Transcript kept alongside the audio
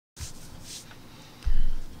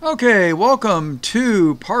Okay, welcome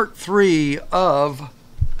to part 3 of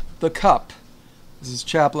The Cup. This is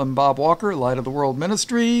Chaplain Bob Walker, Light of the World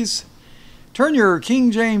Ministries. Turn your King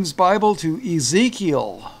James Bible to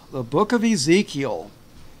Ezekiel, the book of Ezekiel.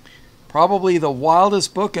 Probably the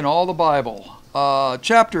wildest book in all the Bible.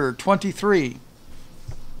 Chapter 23.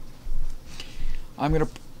 I'm going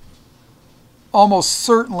to almost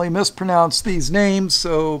certainly mispronounce these names,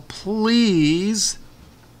 so please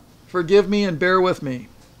forgive me and bear with me.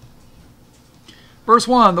 Verse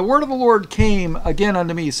 1, the word of the Lord came again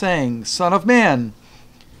unto me, saying, Son of man,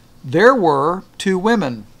 there were 2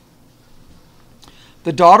 women,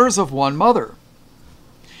 the daughters of one mother,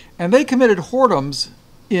 and they committed whoredoms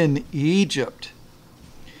in Egypt.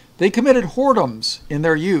 They committed whoredoms in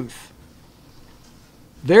their youth.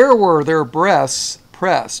 There were their breasts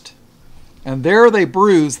pressed, and there they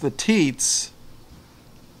bruised the teats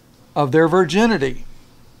of their virginity.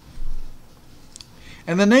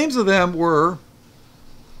 And the names of them were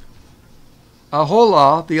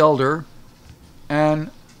Aholah the elder, and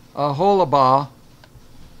Aholibah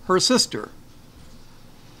her sister.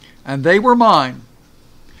 And they were mine,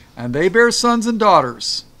 and they bare sons and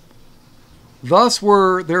daughters. Thus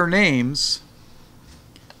were their names: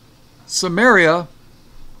 Samaria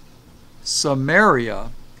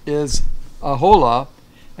is Aholah,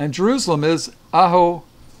 and Jerusalem is Aholiabah.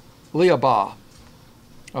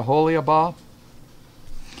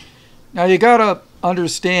 Now you got to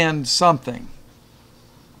understand something.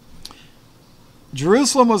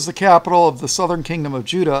 Jerusalem was the capital of the southern kingdom of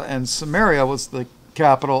Judah, and Samaria was the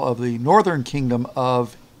capital of the northern kingdom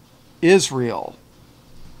of Israel.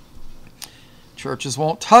 Churches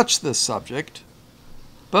won't touch this subject,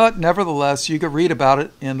 but nevertheless you could read about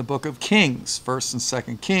it in the book of Kings, 1st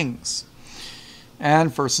and 2nd Kings,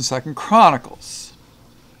 and 1st and 2nd Chronicles.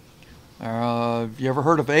 Have you ever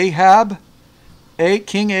heard of Ahab?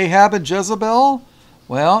 King Ahab and Jezebel?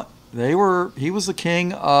 Well, he was the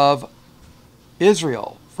king of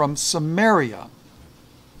Israel from Samaria.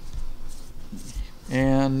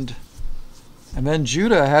 And then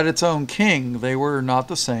Judah had its own king. They were not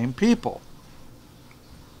the same people.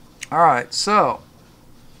 All right, so,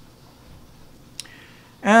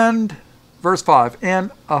 and verse 5, and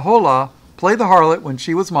Aholah played the harlot when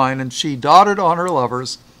she was mine, and she doted on her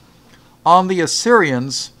lovers, on the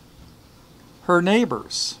Assyrians, her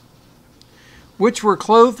neighbors, which were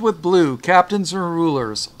clothed with blue, captains and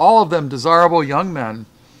rulers, all of them desirable young men,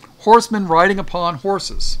 horsemen riding upon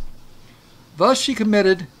horses. Thus she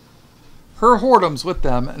committed her whoredoms with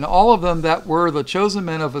them, and all of them that were the chosen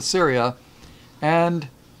men of Assyria, and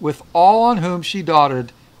with all on whom she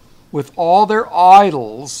doted, with all their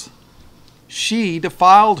idols, she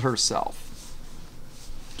defiled herself.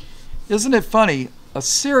 Isn't it funny?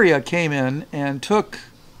 Assyria came in and took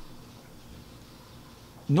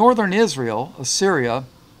northern Israel, Assyria,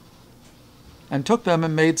 and took them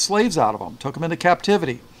and made slaves out of them, took them into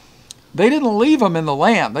captivity. They didn't leave them in the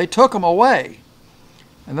land. They took them away.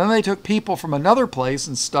 And then they took people from another place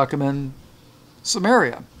and stuck them in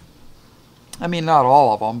Samaria. I mean, not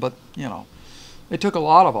all of them, but, they took a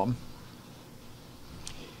lot of them.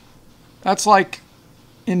 That's like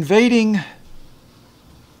invading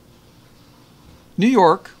New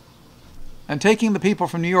York and taking the people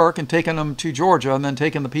from New York and taking them to Georgia, and then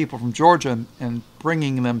taking the people from Georgia and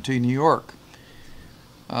bringing them to New York.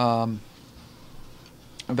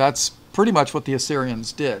 That's pretty much what the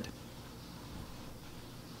Assyrians did.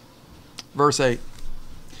 Verse 8.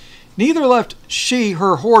 Neither left she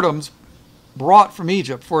her whoredoms brought from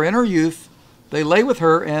Egypt, for in her youth they lay with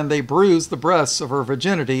her, and they bruised the breasts of her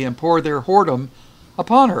virginity, and poured their whoredom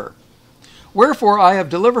upon her. Wherefore I have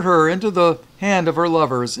delivered her into the hand of her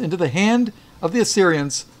lovers, into the hand of the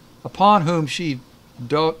Assyrians, upon whom she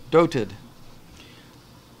doted.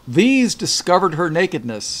 These discovered her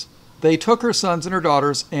nakedness. They took her sons and her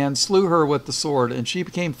daughters, and slew her with the sword, and she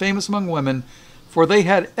became famous among women, for they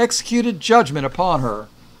had executed judgment upon her.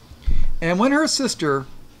 And when her sister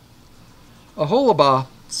Aholibah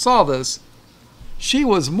saw this, she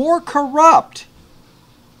was more corrupt.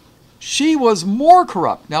 She was more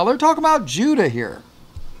corrupt. Now they're talking about Judah here.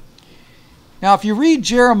 Now if you read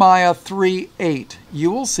Jeremiah 3:8, you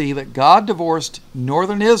will see that God divorced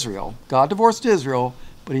northern Israel. God divorced Israel,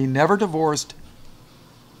 but he never divorced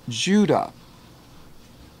Judah.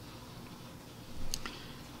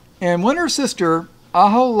 And when her sister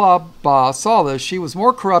Aholibah saw this, she was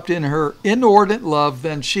more corrupt in her inordinate love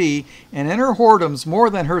than she, and in her whoredoms more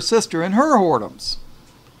than her sister in her whoredoms.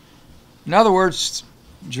 In other words,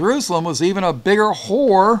 Jerusalem was even a bigger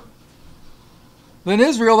whore than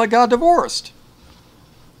Israel that got divorced.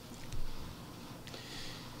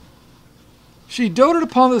 She doted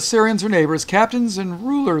upon the Syrians her neighbors, captains and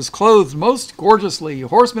rulers clothed most gorgeously,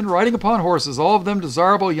 horsemen riding upon horses, all of them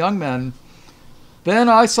desirable young men. Then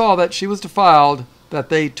I saw that she was defiled, that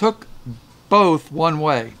they took both one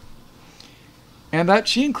way, and that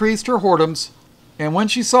she increased her whoredoms. And when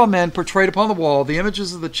she saw men portrayed upon the wall, the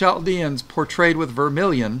images of the Chaldeans portrayed with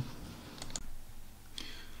vermilion,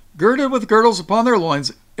 girded with girdles upon their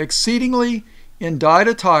loins, exceedingly in dyed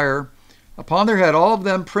attire, upon their head, all of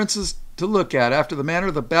them princes to look at, after the manner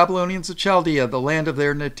of the Babylonians of Chaldea, the land of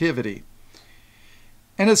their nativity.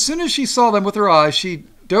 And as soon as she saw them with her eyes, she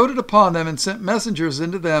doted upon them and sent messengers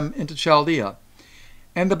into them into Chaldea.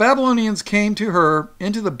 And the Babylonians came to her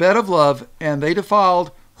into the bed of love, and they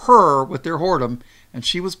defiled her with their whoredom, and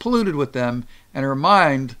she was polluted with them, and her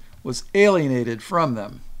mind was alienated from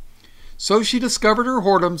them. So she discovered her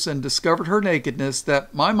whoredoms and discovered her nakedness,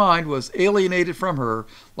 that my mind was alienated from her,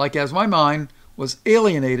 like as my mind was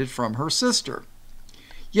alienated from her sister.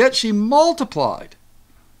 Yet she multiplied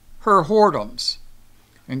her whoredoms,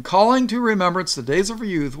 and calling to remembrance the days of her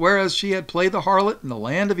youth, whereas she had played the harlot in the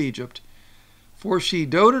land of Egypt. For she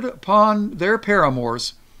doted upon their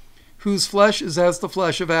paramours, whose flesh is as the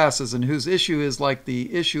flesh of asses, and whose issue is like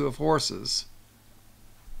the issue of horses.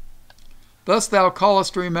 Thus thou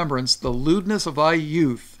callest to remembrance the lewdness of thy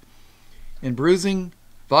youth, in bruising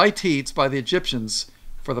thy teats by the Egyptians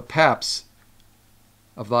for the paps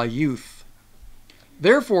of thy youth.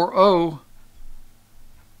 Therefore, O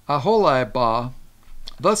Aholibah,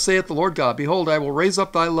 thus saith the Lord God, behold, I will raise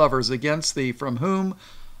up thy lovers against thee, from whom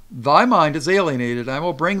thy mind is alienated. I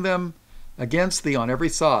will bring them against thee on every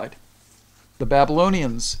side, the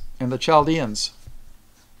Babylonians and the Chaldeans,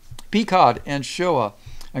 Pekod and Shoa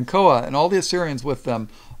and Koa, and all the Assyrians with them,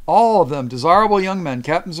 all of them desirable young men,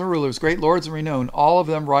 captains and rulers, great lords and renowned, all of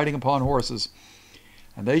them riding upon horses.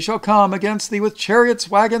 And they shall come against thee with chariots,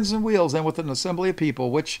 wagons, and wheels, and with an assembly of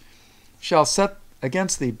people, which shall set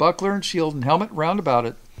against thee buckler and shield and helmet round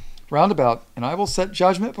about. And I will set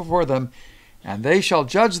judgment before them, and they shall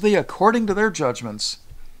judge thee according to their judgments.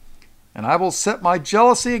 And I will set my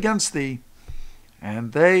jealousy against thee,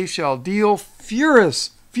 and they shall deal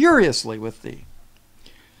furiously with thee.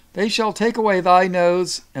 They shall take away thy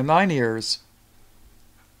nose and thine ears,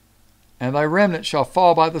 and thy remnant shall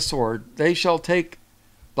fall by the sword. They shall take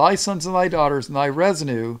thy sons and thy daughters, and thy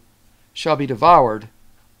residue shall be devoured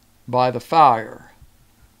by the fire.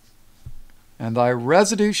 And thy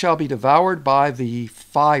residue shall be devoured by the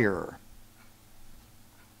fire.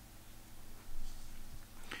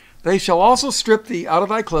 They shall also strip thee out of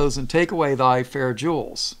thy clothes, and take away thy fair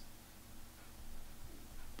jewels.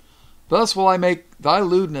 Thus will I make thy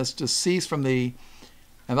lewdness to cease from thee,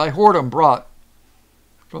 and thy whoredom brought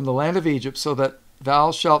from the land of Egypt, so that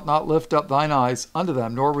thou shalt not lift up thine eyes unto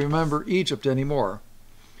them, nor remember Egypt any more.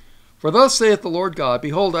 For thus saith the Lord God,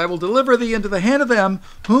 behold, I will deliver thee into the hand of them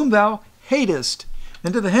whom thou hatest,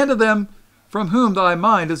 into the hand of them from whom thy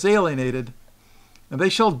mind is alienated. And they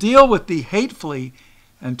shall deal with thee hatefully,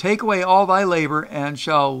 and take away all thy labor, and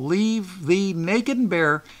shall leave thee naked and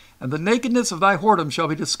bare, and the nakedness of thy whoredom shall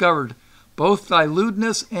be discovered, both thy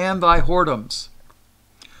lewdness and thy whoredoms.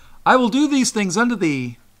 I will do these things unto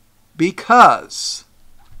thee, because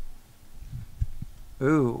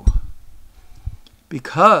thou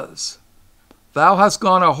hast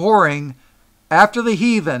gone a whoring after the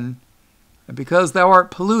heathen, and because thou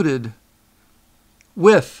art polluted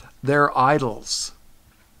with their idols.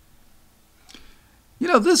 You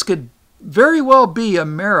know, this could very well be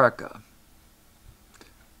America.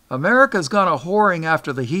 America's gone a whoring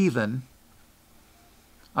after the heathen.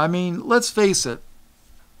 I mean, let's face it.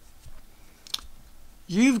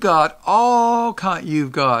 You've got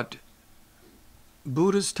you've got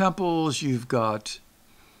Buddhist temples, you've got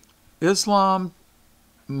Islam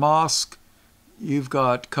mosque, you've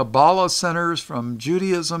got Kabbalah centers from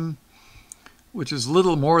Judaism, which is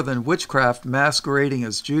little more than witchcraft masquerading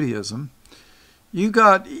as Judaism. You've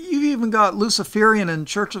even got Luciferian and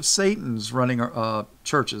Church of Satan's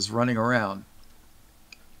churches running around.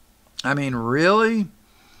 I mean, really?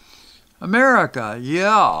 America,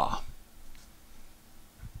 yeah.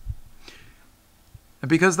 And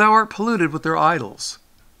because thou art polluted with their idols.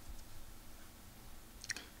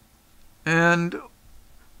 And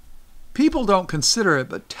people don't consider it,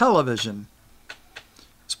 but television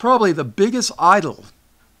is probably the biggest idol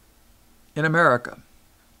in America.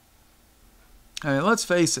 I mean, let's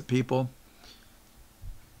face it, people.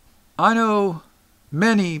 I know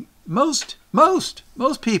most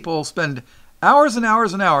people spend hours and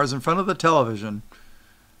hours and hours in front of the television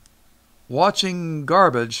watching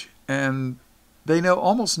garbage, and they know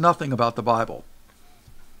almost nothing about the Bible.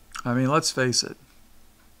 I mean, let's face it.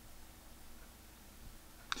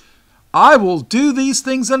 I will do these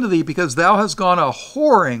things unto thee, because thou hast gone a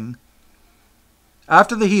whoring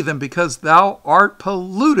after the heathen, because thou art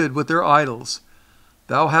polluted with their idols.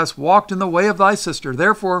 Thou hast walked in the way of thy sister.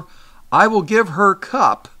 Therefore I will give her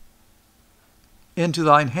cup into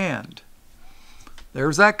thine hand.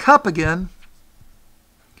 There's that cup again.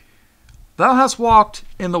 Thou hast walked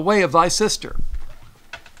in the way of thy sister.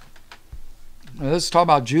 Now, this is talking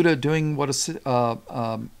about Judah doing what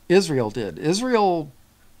Israel did. Israel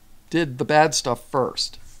did the bad stuff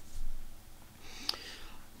first.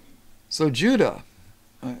 So Judah,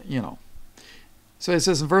 So it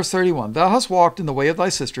says in verse 31, Thou hast walked in the way of thy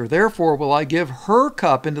sister, therefore will I give her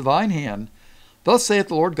cup into thine hand. Thus saith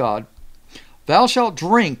the Lord God, Thou shalt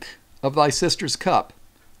drink of thy sister's cup,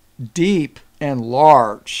 deep and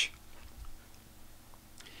large.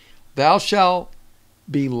 Thou shalt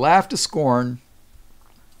be laughed to scorn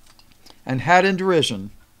and had in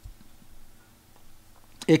derision.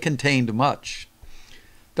 It contained much.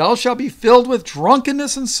 Thou shalt be filled with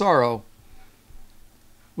drunkenness and sorrow,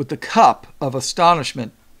 with the cup of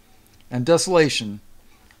astonishment and desolation,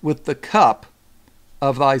 with the cup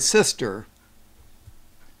of thy sister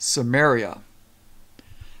Samaria.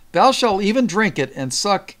 Thou shalt even drink it and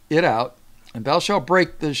suck it out, and thou shalt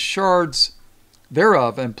break the shards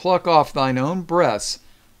thereof, and pluck off thine own breasts,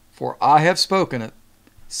 for I have spoken it,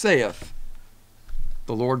 saith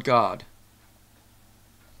the Lord God.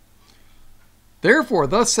 Therefore,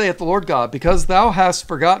 thus saith the Lord God, because thou hast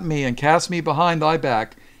forgotten me and cast me behind thy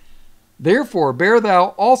back, therefore bear thou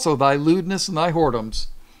also thy lewdness and thy whoredoms.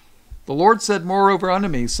 The Lord said moreover unto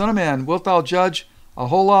me, Son of man, wilt thou judge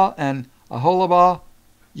Aholah and Aholibah?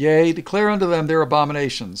 Yea, declare unto them their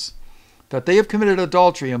abominations, that they have committed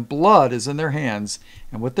adultery, and blood is in their hands,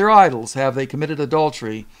 and with their idols have they committed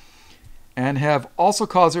adultery, and have also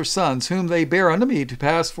caused their sons, whom they bear unto me, to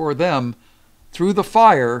pass for them through the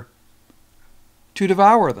fire, to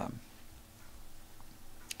devour them.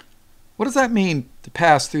 What does that mean, to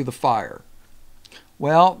pass through the fire?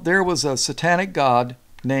 Well, there was a satanic god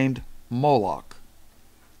named Moloch,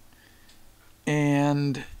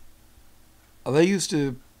 and they used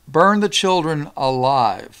to burn the children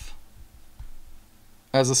alive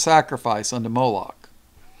as a sacrifice unto Moloch.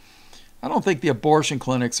 I don't think the abortion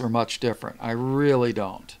clinics are much different. I really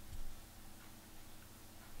don't.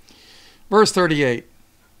 Verse 38.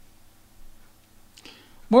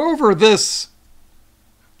 Moreover, this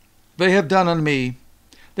they have done unto me.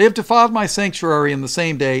 They have defiled my sanctuary in the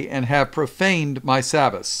same day, and have profaned my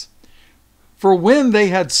Sabbaths. For when they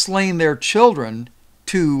had slain their children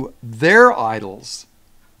to their idols,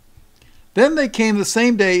 then they came the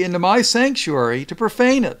same day into my sanctuary to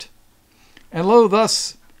profane it. And lo,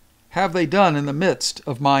 thus have they done in the midst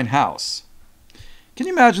of mine house. Can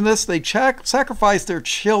you imagine this? They sacrificed their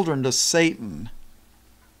children to Satan.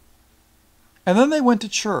 And then they went to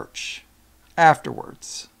church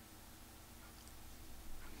afterwards.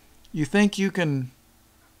 You think you can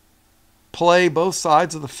play both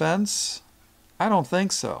sides of the fence? I don't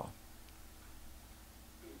think so.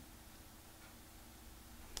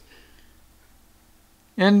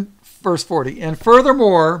 In verse 40, and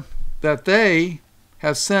furthermore, that they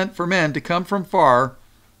have sent for men to come from far,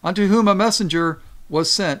 unto whom a messenger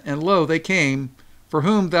was sent, and lo, they came, for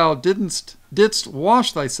whom thou didst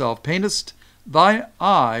wash thyself, paintest thy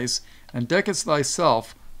eyes, and deckest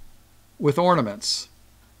thyself with ornaments.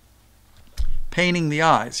 Painting the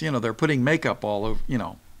eyes. They're putting makeup all over,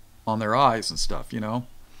 on their eyes and stuff,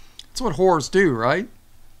 That's what whores do, right?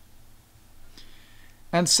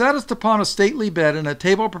 And sattest upon a stately bed, and a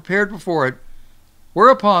table prepared before it,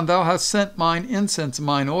 whereupon thou hast sent mine incense and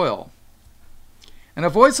mine oil. And a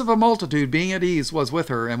voice of a multitude, being at ease, was with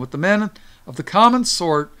her, and with the men of the common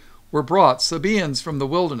sort were brought Sabaeans from the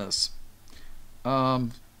wilderness.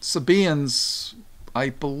 Sabaeans, I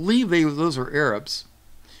believe those are Arabs.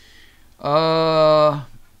 And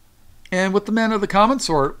with the men of the common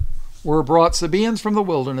sort were brought Sabaeans from the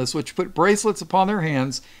wilderness, which put bracelets upon their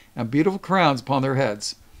hands, and beautiful crowns upon their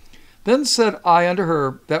heads. Then said I unto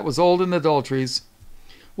her that was old in adulteries,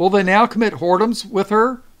 Will they now commit whoredoms with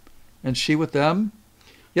her, and she with them?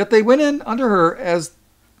 Yet they went in unto her as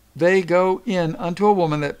they go in unto a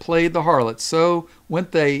woman that played the harlot. So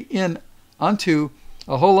went they in unto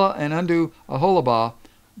Aholah and unto Aholibah,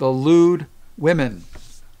 the lewd women.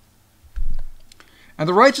 And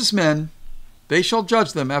the righteous men, they shall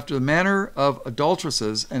judge them after the manner of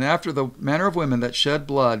adulteresses, and after the manner of women that shed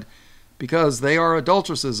blood, because they are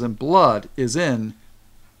adulteresses, and blood is in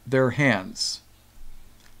their hands.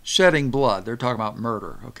 Shedding blood. They're talking about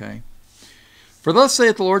murder, okay? For thus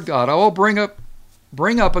saith the Lord God, I will bring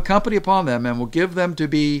up a company upon them, and will give them to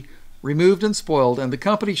be removed and spoiled, and the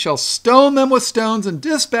company shall stone them with stones and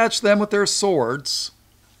dispatch them with their swords.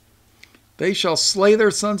 They shall slay their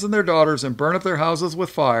sons and their daughters and burn up their houses with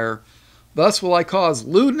fire. Thus will I cause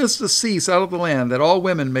lewdness to cease out of the land, that all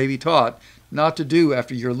women may be taught not to do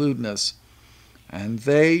after your lewdness. And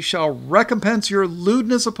they shall recompense your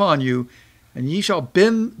lewdness upon you, and ye shall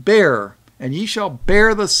bear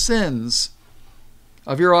the sins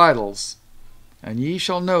of your idols, and ye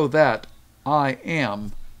shall know that I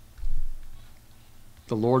am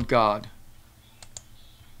the Lord God.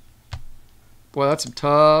 Boy, that's some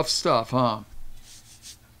tough stuff, huh?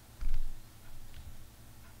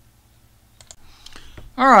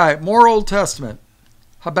 All right, more Old Testament.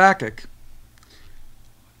 Habakkuk.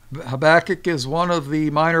 Habakkuk is one of the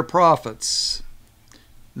minor prophets.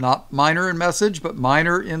 Not minor in message, but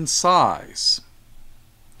minor in size.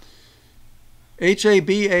 Habakkuk,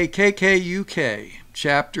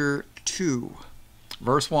 chapter 2,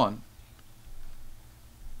 verse 1.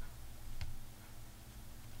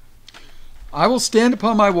 I will stand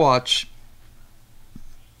upon my watch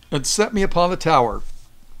and set me upon the tower,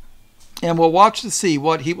 and will watch to see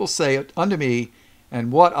what he will say unto me,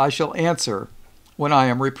 and what I shall answer when I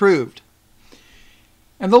am reproved.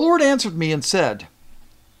 And the Lord answered me and said,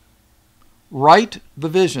 Write the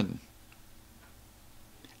vision,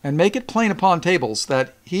 and make it plain upon tables,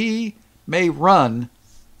 that he may run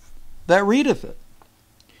that readeth it.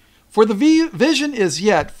 For the vision is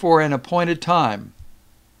yet for an appointed time,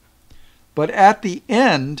 but at the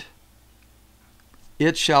end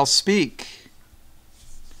it shall speak.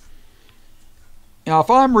 Now, if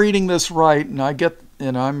I'm reading this right, and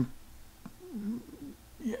I'm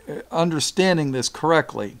understanding this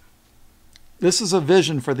correctly, this is a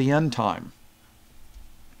vision for the end time.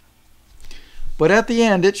 But at the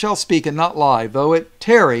end it shall speak and not lie. Though it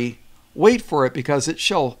tarry, wait for it, because it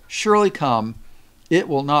shall surely come. It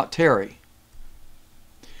will not tarry.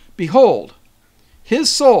 Behold, his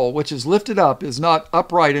soul which is lifted up is not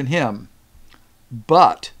upright in him,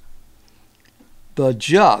 but the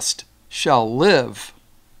just shall live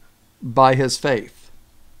by his faith.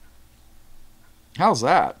 How's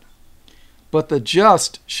that? But the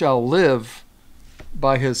just shall live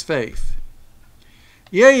by his faith.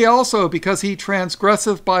 Yea, also because he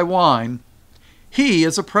transgresseth by wine, he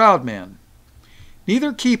is a proud man.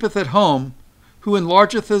 Neither keepeth at home, who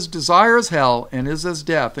enlargeth his desire as hell, and is as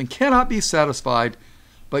death, and cannot be satisfied,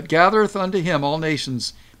 but gathereth unto him all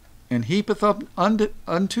nations, and heapeth up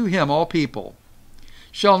unto him all people.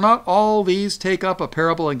 Shall not all these take up a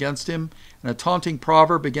parable against him, and a taunting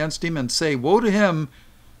proverb against him, and say, Woe to him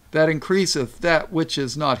that increaseth that which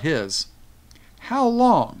is not his? How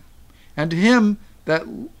long? And to him that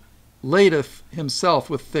ladeth himself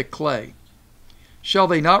with thick clay. Shall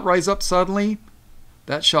they not rise up suddenly,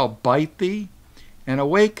 that shall bite thee, and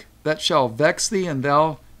awake that shall vex thee, and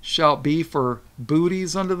thou shalt be for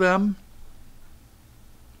booties unto them?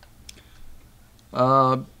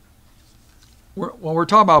 When we're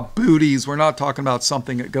talking about booties, we're not talking about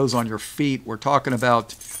something that goes on your feet. We're talking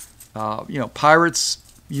about, pirates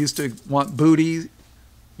used to want booty,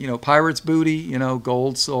 pirates' booty,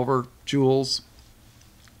 gold, silver, jewels.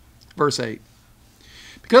 Verse 8.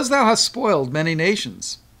 Because thou hast spoiled many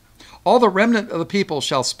nations, all the remnant of the people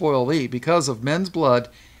shall spoil thee, because of men's blood,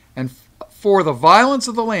 and for the violence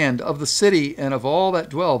of the land, of the city, and of all that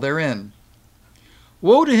dwell therein.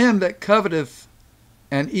 Woe to him that coveteth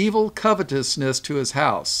an evil covetousness to his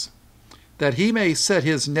house, that he may set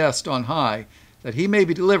his nest on high, that he may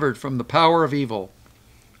be delivered from the power of evil.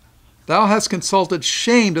 Thou hast consulted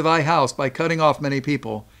shame to thy house by cutting off many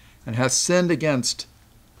people, and hast sinned against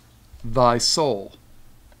thy soul.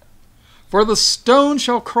 For the stone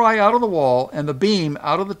shall cry out of the wall, and the beam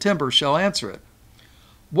out of the timber shall answer it.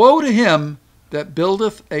 Woe to him that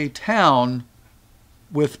buildeth a town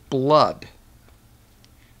with blood,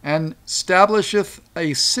 and stablisheth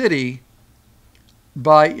a city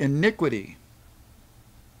by iniquity.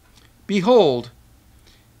 Behold,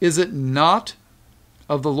 is it not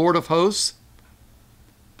of the Lord of hosts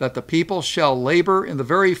that the people shall labor in the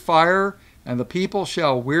very fire, and the people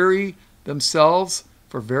shall weary themselves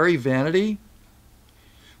for very vanity?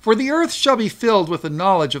 For the earth shall be filled with the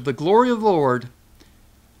knowledge of the glory of the Lord,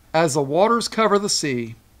 as the waters cover the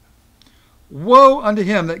sea. Woe unto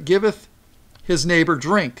him that giveth his neighbor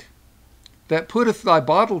drink, that putteth thy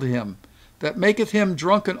bottle to him, that maketh him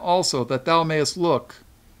drunken also, that thou mayest look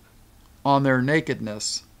on their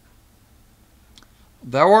nakedness.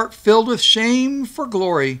 Thou art filled with shame for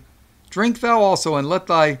glory. Drink thou also, and let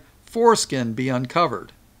thy foreskin be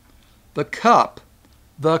uncovered. The cup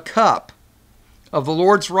of the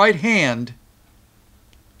Lord's right hand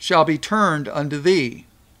shall be turned unto thee,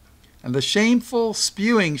 and the shameful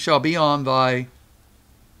spewing shall be on thy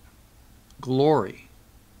glory.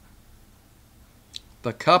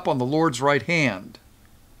 The cup on the Lord's right hand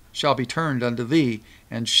shall be turned unto thee,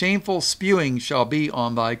 and shameful spewing shall be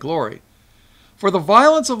on thy glory. For the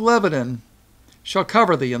violence of Lebanon shall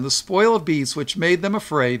cover thee, and the spoil of beasts which made them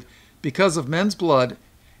afraid, because of men's blood,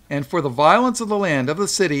 and for the violence of the land, of the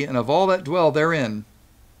city, and of all that dwell therein.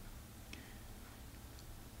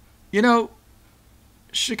 You know,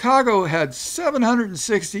 Chicago had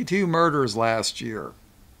 762 murders last year.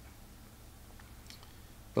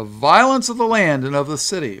 The violence of the land and of the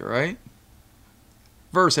city, right?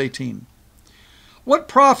 Verse 18. What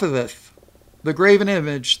profiteth the graven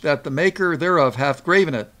image that the maker thereof hath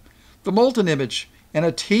graven it, the molten image, and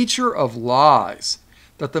a teacher of lies,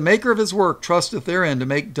 that the maker of his work trusteth therein to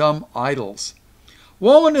make dumb idols?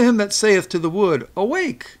 Woe unto him that saith to the wood,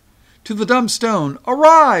 Awake! To the dumb stone,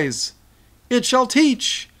 Arise! It shall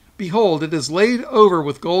teach. Behold, it is laid over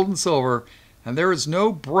with gold and silver, and there is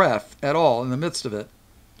no breath at all in the midst of it.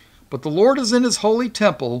 But the Lord is in his holy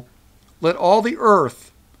temple. Let all the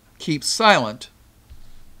earth keep silent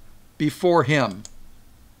before him.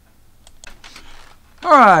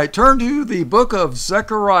 All right, turn to the book of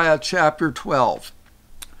Zechariah chapter 12.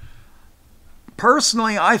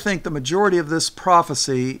 Personally, I think the majority of this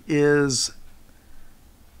prophecy is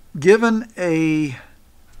given a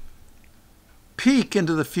peek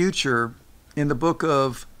into the future in the book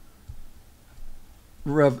of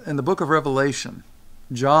Revelation,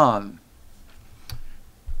 John.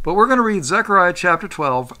 But we're going to read Zechariah chapter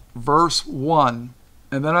 12, verse 1,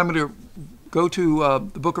 and then I'm going to go to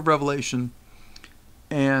the book of Revelation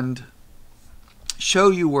and show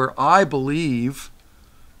you where I believe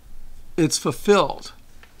it's fulfilled.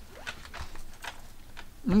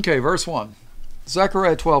 Okay, verse 1.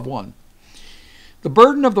 Zechariah 12:1. The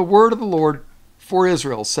burden of the word of the Lord for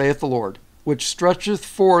Israel, saith the Lord, which stretcheth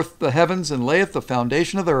forth the heavens, and layeth the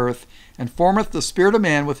foundation of the earth, and formeth the spirit of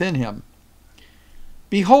man within him.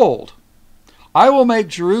 Behold, I will make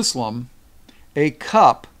Jerusalem a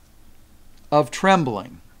cup of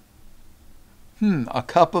trembling. A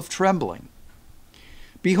cup of trembling.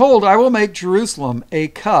 Behold, I will make Jerusalem a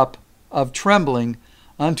cup of trembling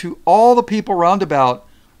unto all the people round about,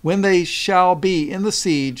 when they shall be in the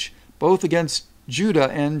siege, both against Judah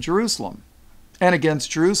and Jerusalem, and against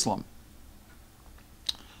Jerusalem.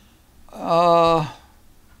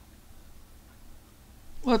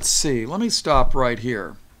 Let's see. Let me stop right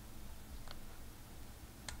here.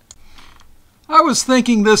 I was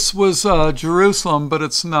thinking this was Jerusalem, but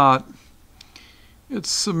it's not. It's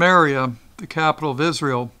Samaria, the capital of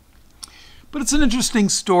Israel. But it's an interesting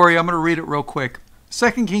story. I'm going to read it real quick.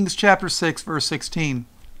 2 Kings chapter 6, verse 16.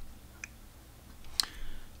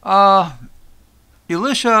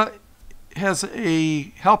 Elisha has a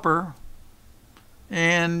helper,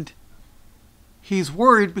 and he's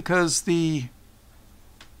worried because the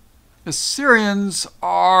Assyrians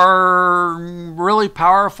are really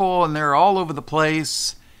powerful and they're all over the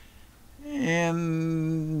place,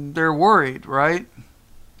 and they're worried, right?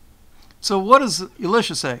 So what does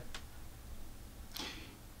Elisha say?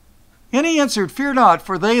 And he answered, Fear not,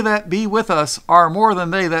 for they that be with us are more than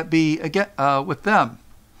they that be with them.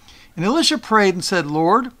 And Elisha prayed and said,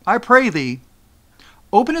 Lord, I pray thee,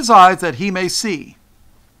 open his eyes that he may see.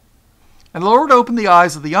 And the Lord opened the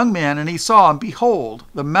eyes of the young man, and he saw, and behold,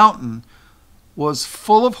 the mountain was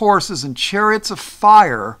full of horses and chariots of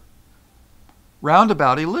fire round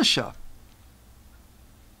about Elisha.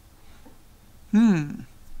 And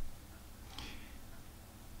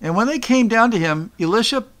when they came down to him,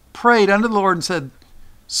 Elisha prayed unto the Lord and said,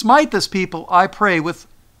 Smite this people, I pray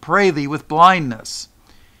thee, with blindness.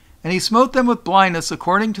 And he smote them with blindness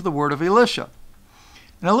according to the word of Elisha.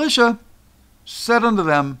 And Elisha said unto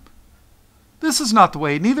them, This is not the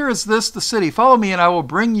way, neither is this the city. Follow me, and I will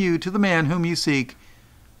bring you to the man whom you seek.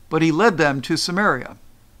 But he led them to Samaria.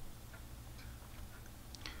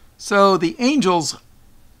 So the angels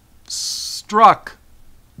struck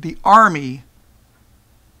the army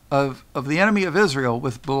of the enemy of Israel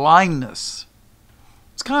with blindness.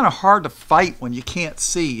 It's kind of hard to fight when you can't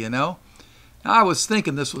see, you know. Now, I was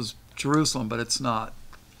thinking this was Jerusalem, but it's not.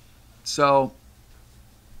 So,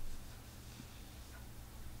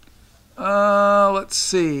 let's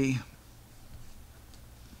see.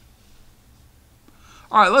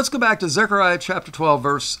 All right, let's go back to Zechariah chapter 12,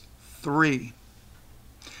 verse 3.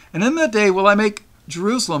 And in that day will I make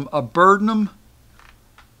Jerusalem a burden.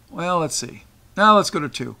 Well, let's see. Now let's go to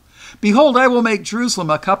 2. Behold, I will make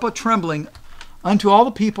Jerusalem a cup of trembling unto all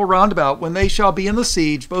the people round about, when they shall be in the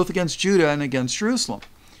siege, both against Judah and against Jerusalem.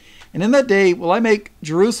 And in that day will I make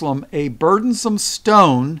Jerusalem a burdensome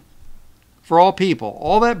stone for all people.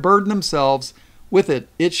 All that burden themselves with it,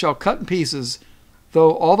 it shall cut in pieces,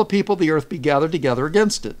 though all the people of the earth be gathered together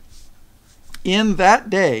against it. In that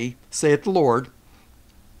day, saith the Lord,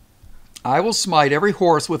 I will smite every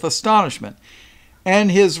horse with astonishment,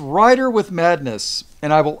 and his rider with madness,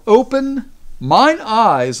 and I will open mine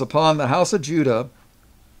eyes upon the house of Judah,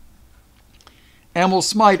 and will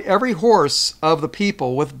smite every horse of the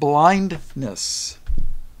people with blindness.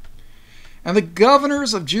 And the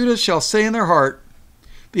governors of Judah shall say in their heart,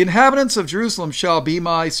 the inhabitants of Jerusalem shall be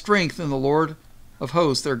my strength in the Lord of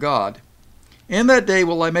hosts their God. In that day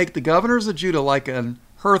will I make the governors of Judah like an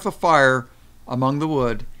hearth of fire among the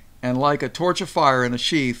wood, and like a torch of fire in a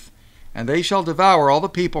sheath, and they shall devour all the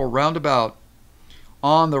people round about,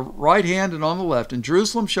 on the right hand and on the left. And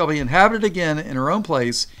Jerusalem shall be inhabited again in her own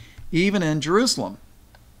place, even in Jerusalem.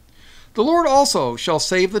 The Lord also shall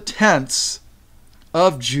save the tents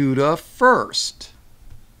of Judah first.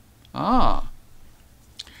 That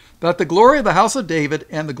the glory of the house of David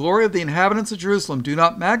and the glory of the inhabitants of Jerusalem do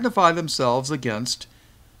not magnify themselves against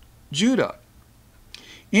Judah.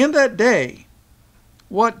 In that day,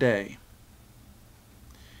 what day?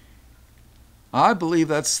 I believe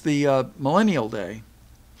that's the millennial day.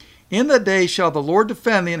 In that day shall the Lord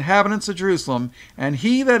defend the inhabitants of Jerusalem, and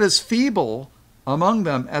he that is feeble among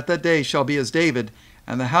them at that day shall be as David,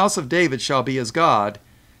 and the house of David shall be as God,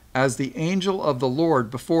 as the angel of the Lord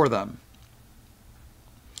before them.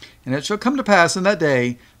 And it shall come to pass in that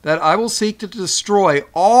day that I will seek to destroy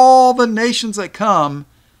all the nations that come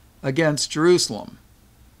against Jerusalem.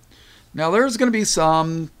 Now there's going to be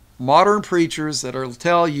some modern preachers that will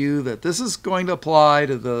tell you that this is going to apply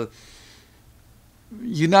to the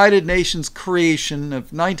United Nations creation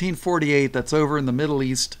of 1948 that's over in the Middle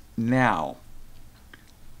East now.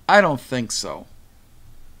 I don't think so.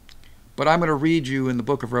 But I'm going to read you in the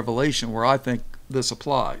book of Revelation where I think this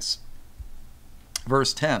applies.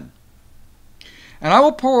 Verse 10. And I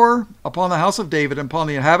will pour upon the house of David and upon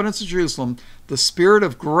the inhabitants of Jerusalem the spirit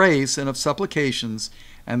of grace and of supplications,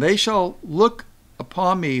 and they shall look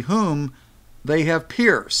upon me whom they have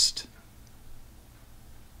pierced.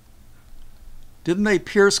 Didn't they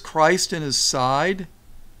pierce Christ in his side?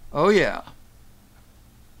 Oh yeah.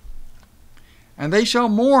 And they shall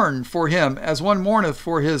mourn for him as one mourneth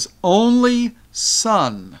for his only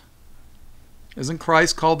son. Isn't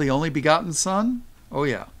Christ called the only begotten Son? Oh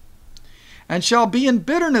yeah. And shall be in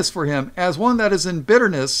bitterness for him as one that is in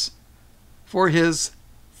bitterness for his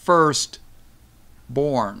firstborn.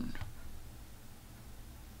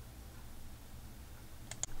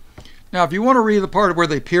 Now, if you want to read the part where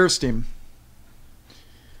they pierced him,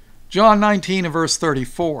 John 19 and verse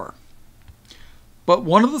 34. But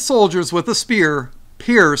one of the soldiers with a spear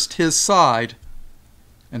pierced his side,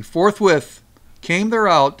 and forthwith came there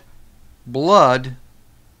out blood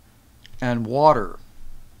and water.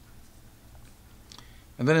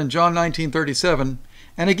 And then in John 19:37,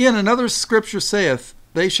 and again another scripture saith,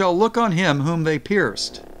 they shall look on him whom they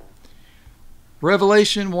pierced.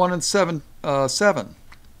 Revelation 1 and 7.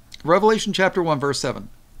 Revelation chapter 1 verse 7.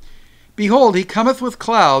 Behold, he cometh with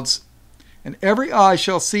clouds, and every eye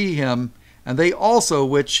shall see him, and they also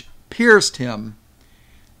which pierced him,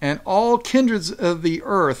 and all kindreds of the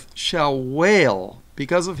earth shall wail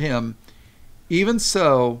because of him. Even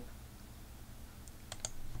so,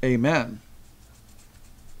 amen.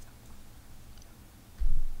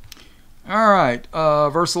 All right,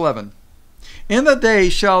 verse 11. In that day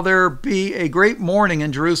shall there be a great mourning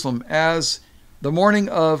in Jerusalem, as the mourning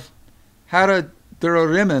of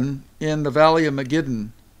Hadad-Rimmon in the valley of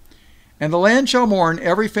Megiddon. And the land shall mourn,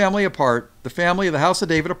 every family apart, the family of the house of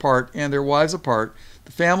David apart, and their wives apart,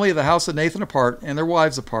 the family of the house of Nathan apart, and their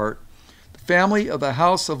wives apart, the family of the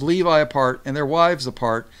house of Levi apart, and their wives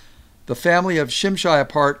apart, the family of Shimshai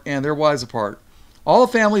apart, and their wives apart. All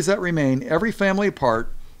the families that remain, every family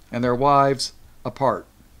apart, and their wives apart.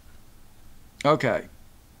 Okay.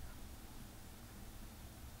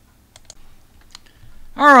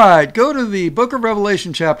 All right, go to the book of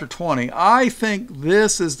Revelation chapter 20. I think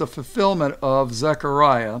this is the fulfillment of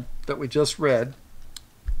Zechariah that we just read.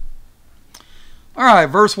 All right,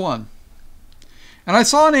 verse 1. And I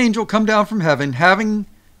saw an angel come down from heaven, having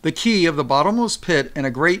the key of the bottomless pit and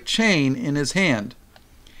a great chain in his hand.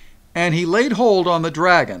 And he laid hold on the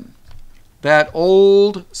dragon, that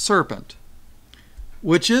old serpent,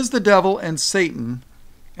 which is the devil and Satan,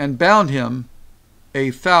 and bound him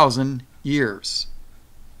 1,000 years.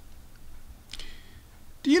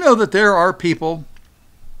 Do you know that there are people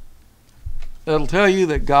that'll tell you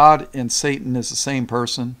that God and Satan is the same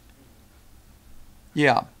person?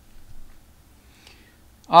 Yeah.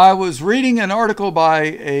 I was reading an article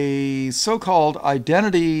by a so-called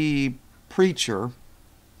identity preacher.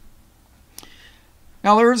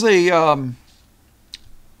 Now there's the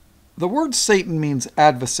word Satan means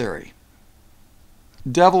adversary.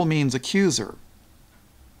 Devil means accuser.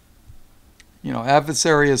 You know,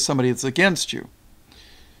 adversary is somebody that's against you.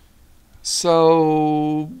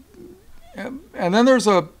 So, and then there's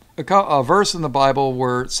a verse in the Bible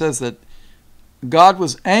where it says that God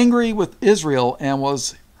was angry with Israel and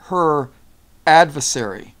was her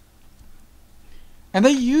adversary. And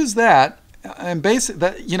they use that, and basically,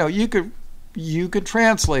 that, you know, you could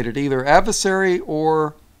translate it either adversary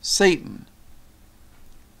or Satan.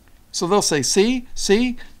 So they'll say, see,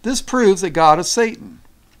 this proves that God is Satan.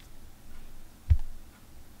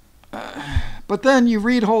 But then you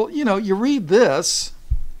read you read this,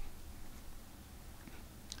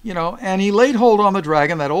 and he laid hold on the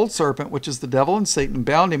dragon, that old serpent, which is the devil and Satan,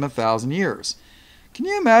 bound him 1,000 years. Can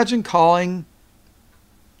you imagine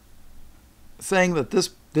saying that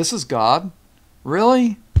this is God?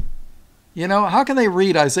 Really? How can they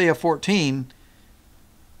read Isaiah 14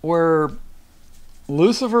 where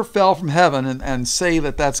Lucifer fell from heaven and say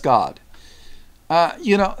that that's God?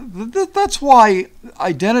 That's why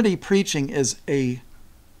identity preaching is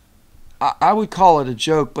I would call it a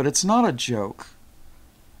joke, but it's not a joke.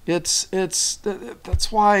 That's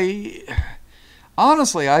why,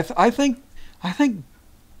 honestly, I think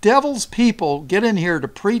devil's people get in here to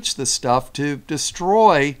preach this stuff to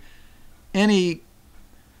destroy any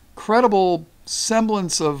credible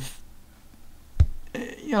semblance of,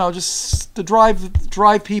 just to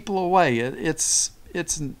drive people away. It's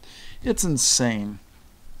insane.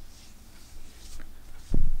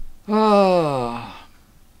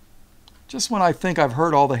 Just when I think I've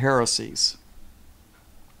heard all the heresies.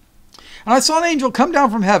 And I saw an angel come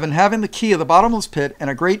down from heaven, having the key of the bottomless pit and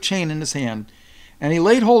a great chain in his hand. And he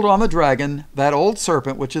laid hold on the dragon, that old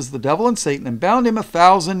serpent, which is the devil and Satan, and bound him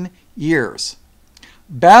 1,000 years.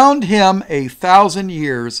 Bound him 1,000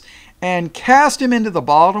 years, and cast him into the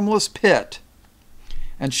bottomless pit,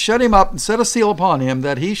 and shut him up, and set a seal upon him,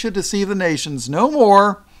 that he should deceive the nations no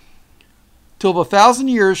more, till the 1,000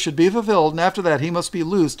 years should be fulfilled, and after that he must be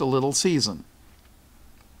loosed a little season.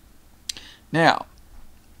 Now,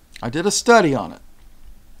 I did a study on it,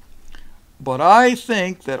 but I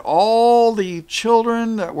think that all the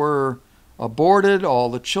children that were aborted,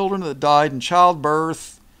 all the children that died in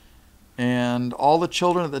childbirth, and all the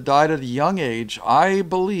children that died at a young age, I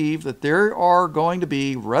believe that they are going to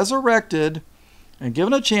be resurrected and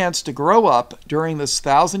given a chance to grow up during this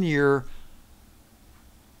 1,000-year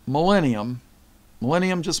millennium.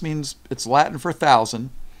 Millennium just means, it's Latin for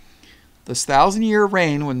 1,000. This 1,000-year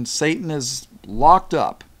reign when Satan is locked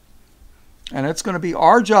up. And it's going to be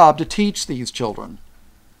our job to teach these children.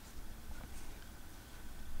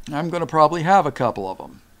 I'm going to probably have a couple of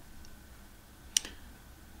them.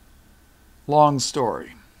 Long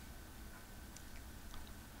story.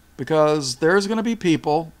 Because there's going to be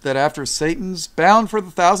people that after Satan's bound for the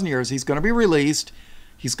 1,000 years, he's going to be released.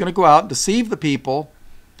 He's going to go out and deceive the people.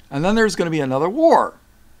 And then there's going to be another war,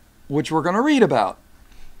 which we're going to read about.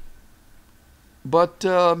 But,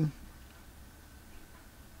 there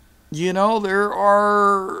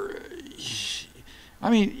are,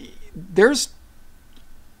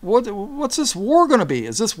 what's this war going to be?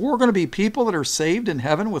 Is this war going to be people that are saved in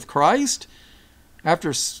heaven with Christ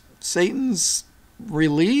after Satan's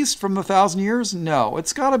released from the 1,000 years? No,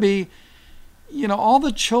 it's got to be, all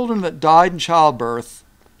the children that died in childbirth.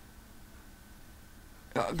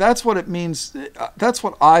 That's what it means. That's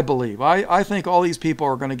what I believe. I think all these people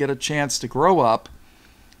are going to get a chance to grow up.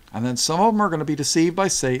 And then some of them are going to be deceived by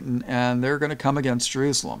Satan, and they're going to come against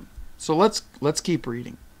Jerusalem. So let's keep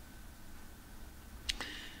reading.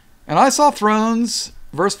 And I saw thrones,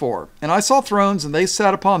 verse 4, and I saw thrones, and they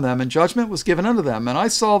sat upon them, and judgment was given unto them. And I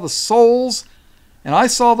saw the souls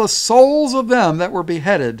of them that were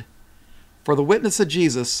beheaded for the witness of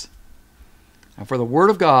Jesus and for the word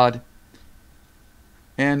of God,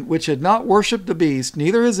 and which had not worshipped the beast,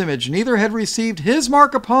 neither his image, neither had received his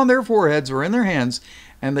mark upon their foreheads or in their hands,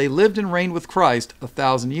 and they lived and reigned with Christ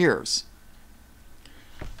 1,000 years.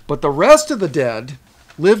 But the rest of the dead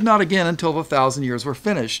lived not again until the 1,000 years were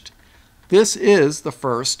finished. This is the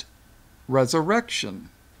first resurrection.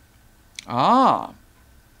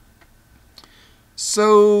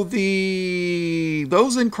 So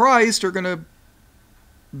those in Christ are going to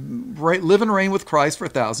live and reign with Christ for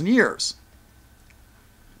 1,000 years.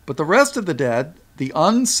 But the rest of the dead, the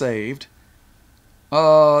unsaved,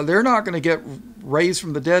 they're not going to get raised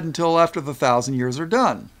from the dead until after the 1,000 years are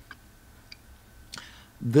done.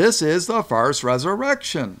 This is the first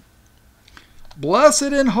resurrection. Blessed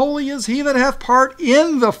and holy is he that hath part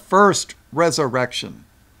in the first resurrection.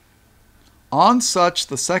 On such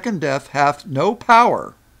the second death hath no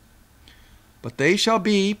power, but they shall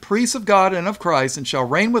be priests of God and of Christ, and shall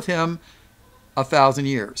reign with him 1,000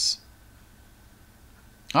 years.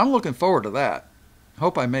 I'm looking forward to that.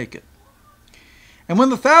 Hope I make it. And when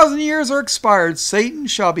the 1,000 years are expired, Satan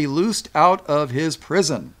shall be loosed out of his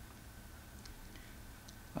prison.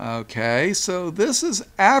 Okay, so this is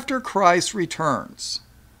after Christ returns.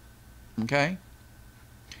 Okay?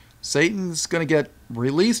 Satan's going to get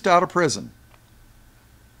released out of prison.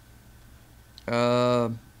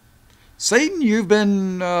 Satan, you've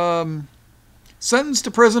been sentenced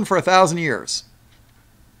to prison for 1,000 years.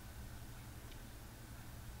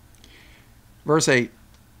 Verse 8.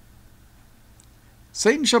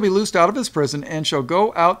 Satan shall be loosed out of his prison, and shall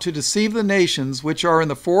go out to deceive the nations which are in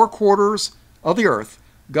the four quarters of the earth,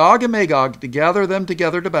 Gog and Magog, to gather them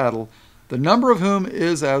together to battle, the number of whom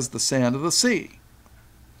is as the sand of the sea.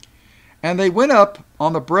 And they went up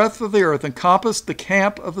on the breadth of the earth, and compassed the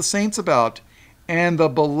camp of the saints about, and the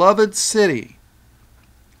beloved city.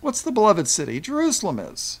 What's the beloved city? Jerusalem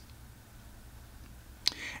is.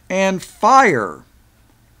 And fire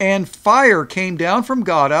came down from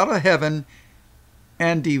God out of heaven,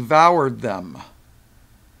 and devoured them.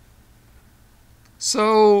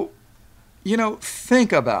 So,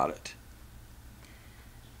 think about it.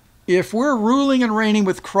 If we're ruling and reigning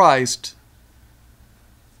with Christ,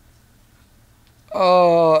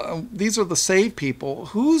 these are the saved people,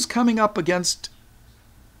 who's coming up against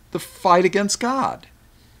the fight against God?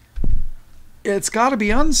 It's got to be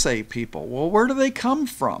unsaved people. Well, where do they come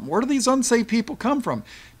from? Where do these unsaved people come from?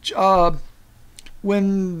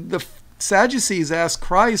 When the Sadducees asked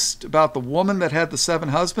Christ about the woman that had the 7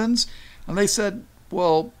 husbands, and they said,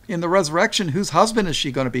 well, in the resurrection, whose husband is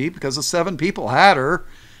she going to be? Because the 7 people had her.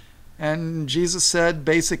 And Jesus said,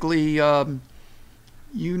 basically, you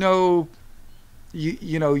do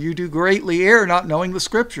greatly err not knowing the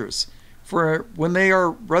scriptures. For when they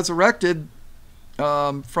are resurrected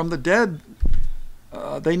from the dead,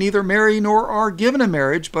 they neither marry nor are given in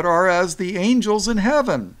marriage, but are as the angels in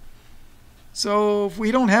heaven. So if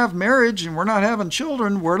we don't have marriage and we're not having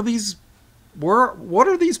children, what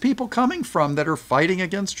are these people coming from that are fighting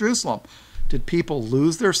against Jerusalem? Did people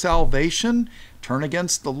lose their salvation, turn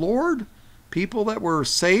against the Lord? People that were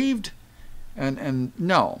saved? And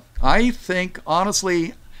no. I think,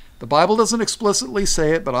 honestly, the Bible doesn't explicitly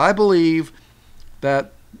say it, but I believe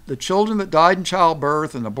that the children that died in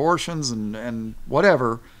childbirth and abortions and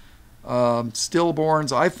whatever,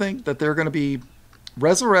 stillborns, I think that they're going to be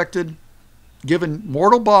resurrected, given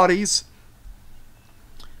mortal bodies,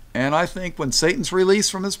 and I think when Satan's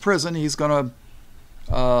released from his prison, he's going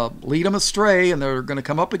to lead them astray, and they're going to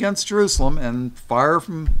come up against Jerusalem, and fire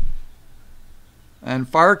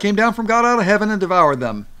came down from God out of heaven and devoured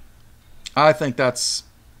them. I think that's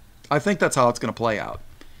how it's going to play out,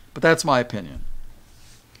 but that's my opinion.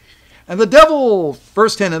 And the devil,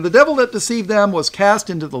 verse 10, and the devil that deceived them was cast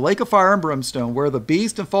into the lake of fire and brimstone, where the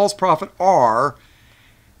beast and false prophet are,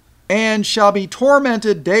 and shall be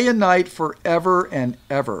tormented day and night forever and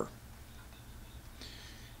ever.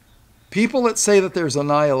 People that say that there's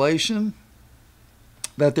annihilation,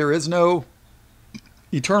 that there is no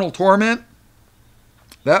eternal torment,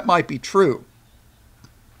 that might be true.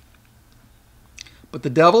 But the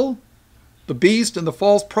devil, the beast, and the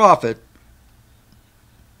false prophet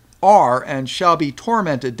are and shall be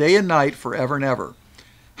tormented day and night forever and ever.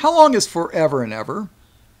 How long is forever and ever?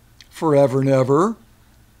 Forever and ever.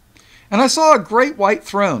 And I saw a great white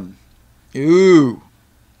throne. Ooh.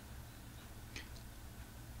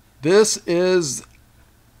 This is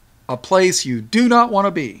a place you do not want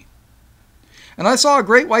to be. And I saw a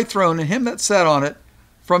great white throne, and him that sat on it,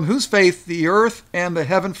 from whose face the earth and the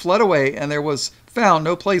heaven fled away, and there was found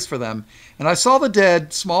no place for them. And I saw the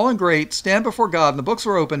dead, small and great, stand before God, and the books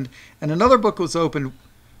were opened, and another book was opened,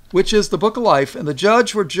 which is the book of life. And the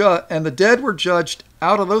dead were judged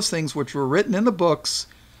out of those things which were written in the books,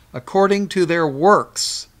 according to their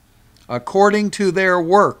works. According to their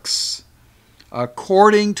works.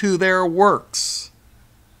 According to their works.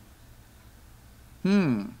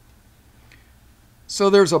 So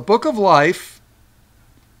there's a book of life.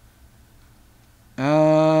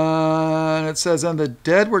 And it says, and the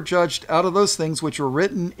dead were judged out of those things which were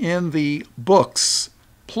written in the books,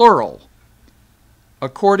 plural,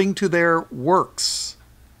 according to their works.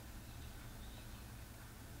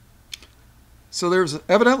 So there's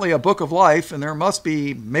evidently a book of life, and there must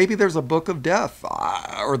be, maybe there's a book of death,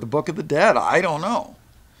 or the book of the dead, I don't know.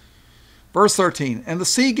 Verse 13, and the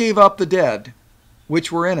sea gave up the dead,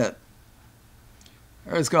 which were in it.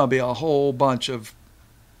 There's going to be a whole bunch of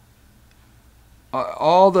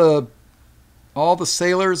all the all the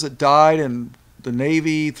sailors that died in the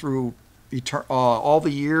Navy through all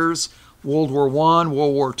the years, World War I,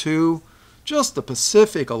 World War II, just the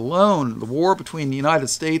Pacific alone, the war between the United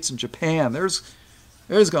States and Japan, there's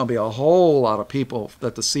going to be a whole lot of people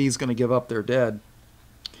that the sea's going to give up their dead.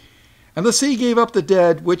 And the sea gave up the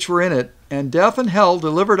dead which were in it, and death and hell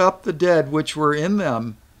delivered up the dead which were in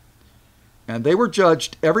them. And they were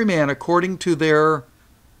judged every man according to their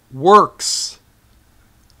works.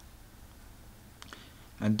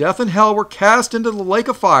 And death and hell were cast into the lake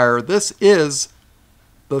of fire. This is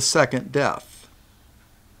the second death.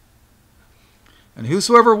 And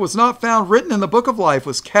whosoever was not found written in the book of life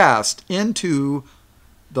was cast into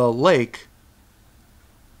the lake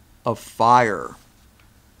of fire.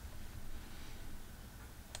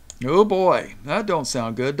 Oh boy, that don't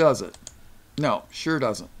sound good, does it? No, sure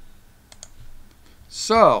doesn't.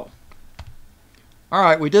 So, all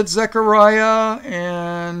right, we did Zechariah,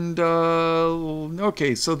 and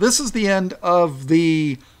okay, so this is the end of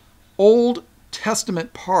the Old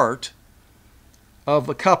Testament part of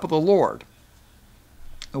the Cup of the Lord.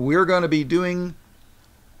 We're going to be doing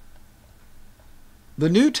the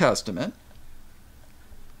New Testament,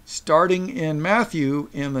 starting in Matthew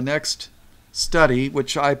in the next study,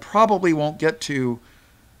 which I probably won't get to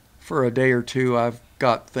for a day or two. I've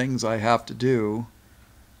got things I have to do,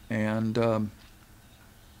 and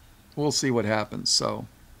we'll see what happens. So,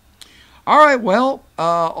 all right, well,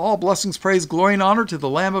 all blessings, praise, glory, and honor to the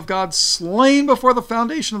Lamb of God slain before the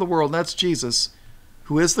foundation of the world. And that's Jesus,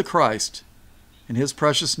 who is the Christ. In his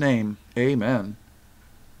precious name, amen.